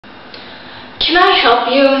Can I help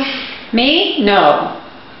you? Me? No.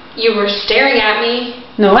 You were staring at me.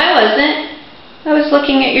 No, I wasn't. I was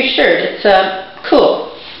looking at your shirt. It's,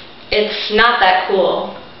 cool. It's not that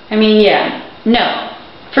cool. I mean, yeah. No.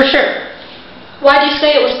 For sure. Why'd you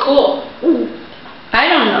say it was cool? I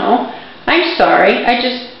don't know. I'm sorry. I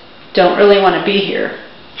just don't really want to be here.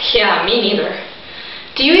 Yeah, me neither.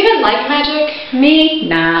 Do you even like magic? Me?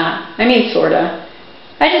 Nah. I mean, sorta.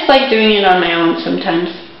 I just like doing it on my own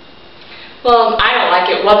sometimes. Well, I don't like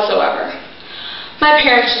it whatsoever. My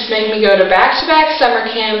parents just make me go to back-to-back summer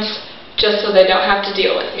camps just so they don't have to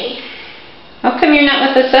deal with me. How come you're not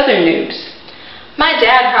with us other noobs? My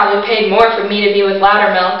dad probably paid more for me to be with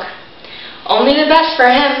Loudermilk. Only the best for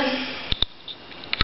him.